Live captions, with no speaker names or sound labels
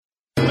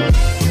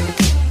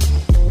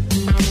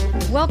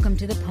Welcome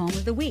to the Poem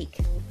of the Week.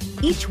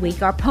 Each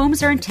week, our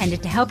poems are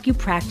intended to help you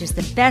practice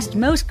the best,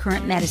 most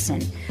current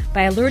medicine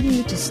by alerting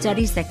you to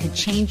studies that could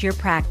change your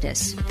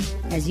practice.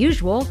 As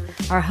usual,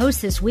 our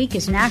host this week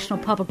is National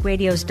Public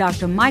Radio's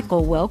Dr.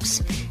 Michael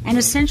Wilkes and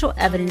Essential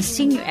Evidence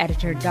Senior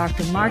Editor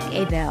Dr. Mark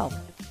Ebell.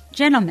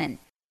 Gentlemen.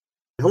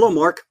 Hello,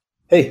 Mark.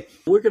 Hey.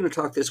 We're going to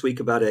talk this week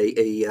about a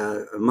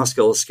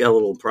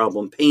musculoskeletal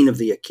problem, pain of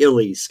the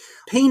Achilles.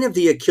 Pain of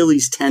the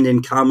Achilles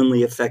tendon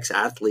commonly affects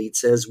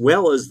athletes as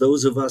well as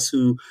those of us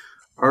who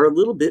are a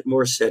little bit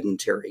more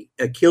sedentary.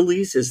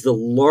 Achilles is the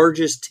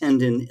largest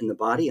tendon in the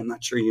body. I'm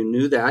not sure you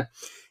knew that.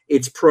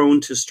 It's prone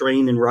to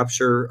strain and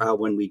rupture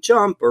when we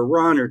jump or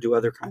run or do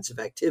other kinds of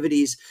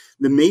activities.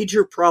 The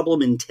major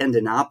problem in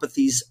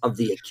tendinopathies of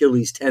the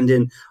Achilles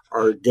tendon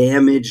are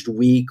damaged,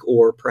 weak,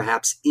 or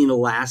perhaps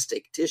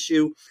inelastic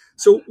tissue.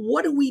 So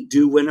what do we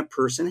do when a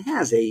person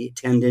has a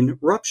tendon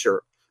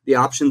rupture? The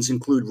options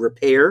include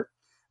repair,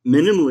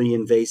 minimally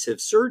invasive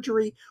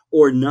surgery,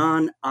 or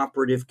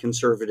non-operative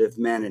conservative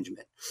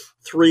management.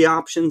 3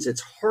 options.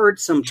 It's hard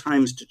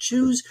sometimes to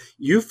choose.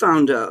 You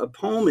found a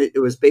poem.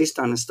 It was based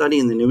on a study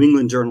in the New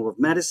England Journal of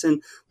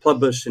Medicine,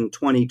 published in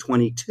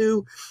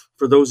 2022.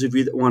 For those of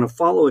you that want to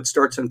follow, it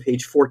starts on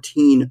page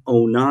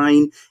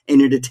 1409,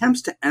 and it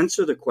attempts to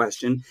answer the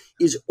question,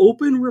 is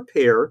open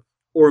repair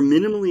or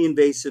minimally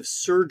invasive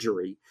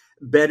surgery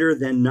better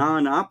than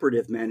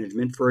non-operative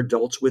management for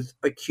adults with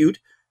acute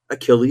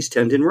Achilles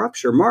tendon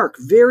rupture? Mark,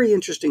 very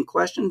interesting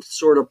question,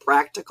 sort of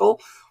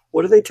practical.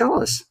 What do they tell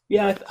us?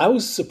 Yeah, I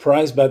was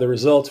surprised by the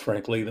results,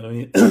 frankly. I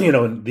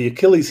mean, the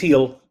Achilles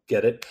heel,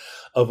 get it,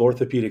 of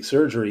orthopedic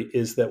surgery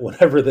is that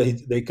whenever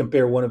they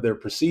compare one of their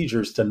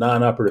procedures to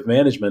non-operative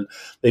management,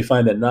 they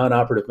find that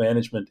non-operative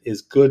management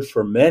is good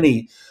for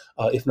many,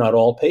 if not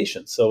all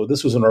patients. So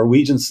this was a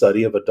Norwegian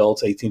study of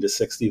adults 18 to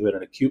 60 who had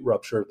an acute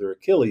rupture of their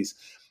Achilles.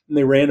 And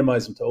they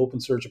randomized them to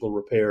open surgical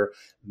repair,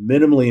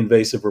 minimally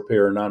invasive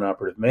repair, or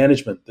non-operative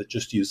management that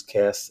just used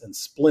casts and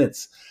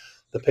splints.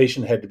 The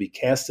patient had to be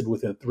casted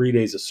within 3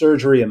 days of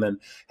surgery and then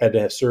had to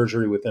have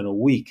surgery within a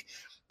week.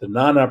 The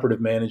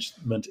non-operative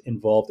management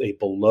involved a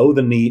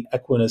below-the-knee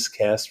equinus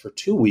cast for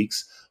 2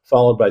 weeks,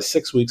 followed by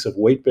 6 weeks of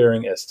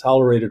weight-bearing as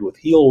tolerated with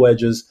heel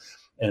wedges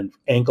and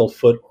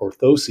ankle-foot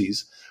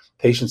orthoses.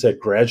 Patients had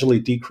gradually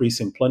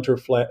decreasing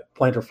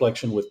plantar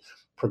flexion with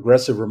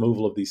progressive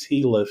removal of these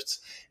heel lifts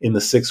in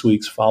the 6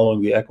 weeks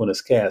following the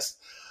equinus cast.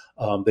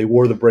 They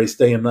wore the brace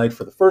day and night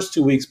for the first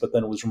 2 weeks, but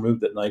then it was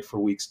removed at night for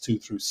weeks 2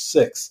 through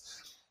 6.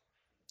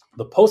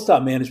 The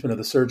post-op management of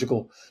the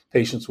surgical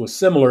patients was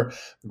similar.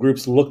 The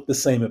groups looked the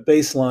same at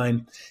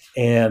baseline,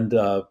 and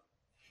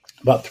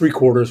about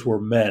 3/4 were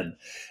men.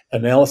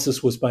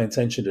 Analysis was by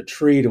intention to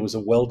treat. It was a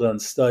well-done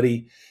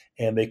study.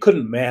 And they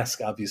couldn't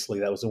mask, obviously.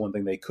 That was the one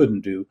thing they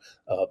couldn't do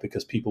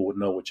because people would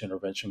know which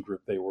intervention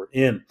group they were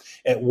in.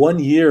 At 1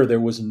 year, there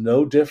was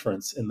no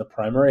difference in the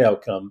primary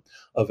outcome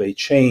of a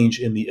change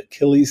in the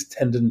Achilles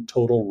tendon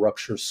total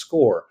rupture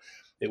score.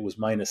 It was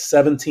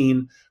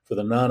 -17 for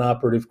the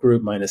non-operative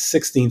group,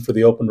 -16 for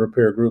the open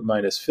repair group,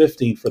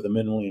 -15 for the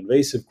minimally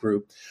invasive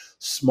group.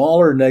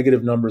 Smaller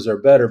negative numbers are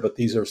better, but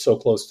these are so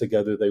close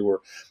together they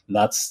were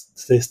not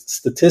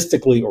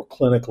statistically or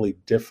clinically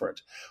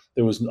different.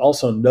 There was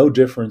also no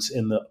difference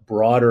in the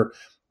broader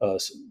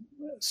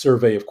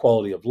survey of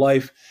quality of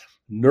life.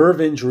 Nerve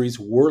injuries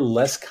were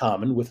less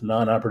common with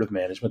non-operative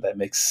management. That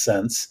makes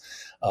sense.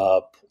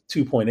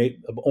 2.8,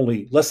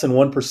 only less than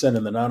 1%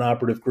 in the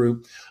non-operative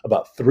group,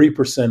 about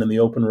 3% in the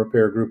open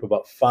repair group,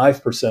 about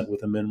 5%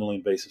 with a minimally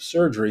invasive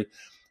surgery.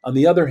 On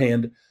the other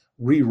hand,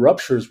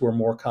 re-ruptures were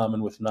more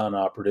common with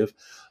non-operative,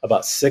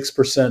 about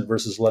 6%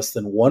 versus less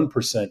than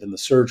 1% in the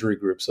surgery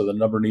group. So the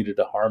number needed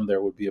to harm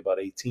there would be about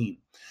 18.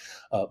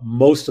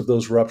 Most of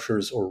those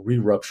ruptures or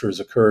re-ruptures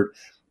occurred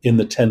in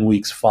the 10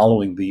 weeks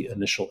following the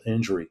initial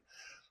injury.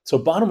 So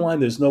bottom line,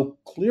 there's no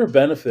clear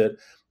benefit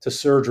to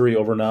surgery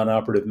over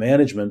non-operative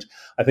management.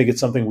 I think it's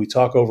something we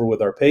talk over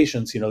with our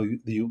patients.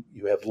 You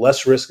have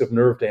less risk of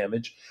nerve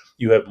damage.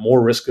 You have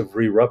more risk of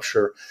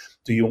re-rupture.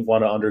 Do you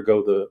want to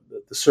undergo the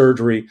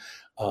surgery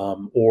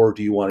or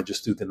do you want to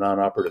just do the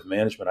non-operative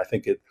management? I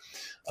think it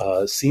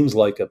seems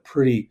like a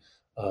pretty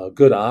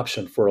good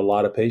option for a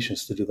lot of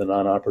patients to do the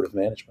non-operative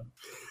management.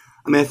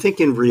 I mean, I think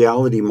in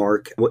reality,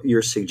 Mark, what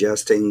you're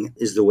suggesting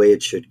is the way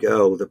it should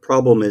go. The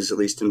problem is, at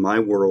least in my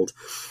world,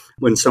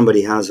 when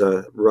somebody has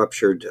a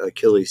ruptured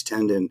Achilles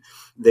tendon,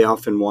 they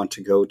often want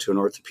to go to an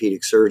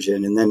orthopedic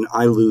surgeon, and then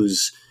I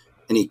lose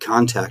any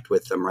contact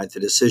with them, right? The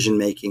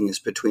decision-making is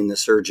between the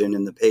surgeon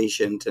and the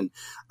patient, and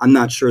I'm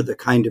not sure the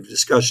kind of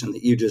discussion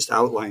that you just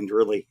outlined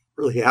really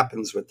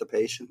happens with the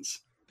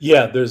patients.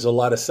 Yeah, there's a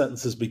lot of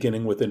sentences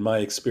beginning with, in my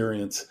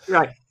experience,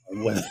 right,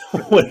 when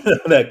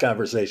that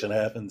conversation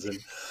happens. And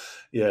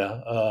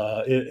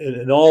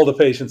in all the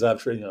patients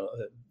I've treated,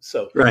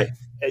 right.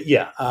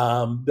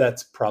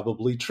 That's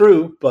probably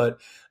true. But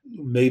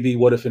maybe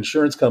what if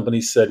insurance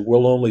companies said,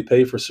 we'll only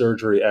pay for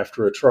surgery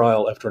after a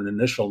trial, after an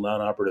initial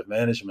non-operative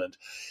management.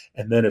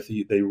 And then if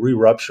they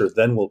re-rupture,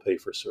 then we'll pay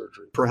for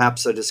surgery.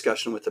 Perhaps a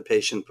discussion with the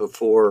patient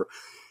before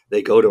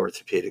they go to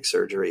orthopedic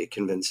surgery,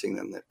 convincing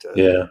them that.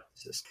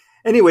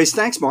 Anyways,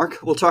 thanks, Mark.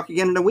 We'll talk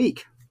again in a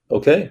week.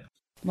 Okay.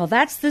 Well,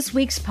 that's this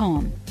week's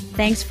poem.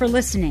 Thanks for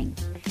listening.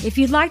 If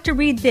you'd like to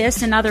read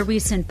this and other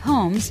recent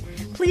poems,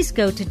 please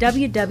go to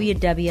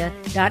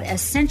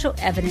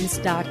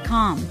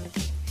www.essentialevidence.com.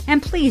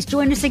 And please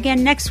join us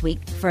again next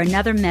week for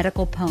another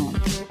medical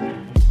poem.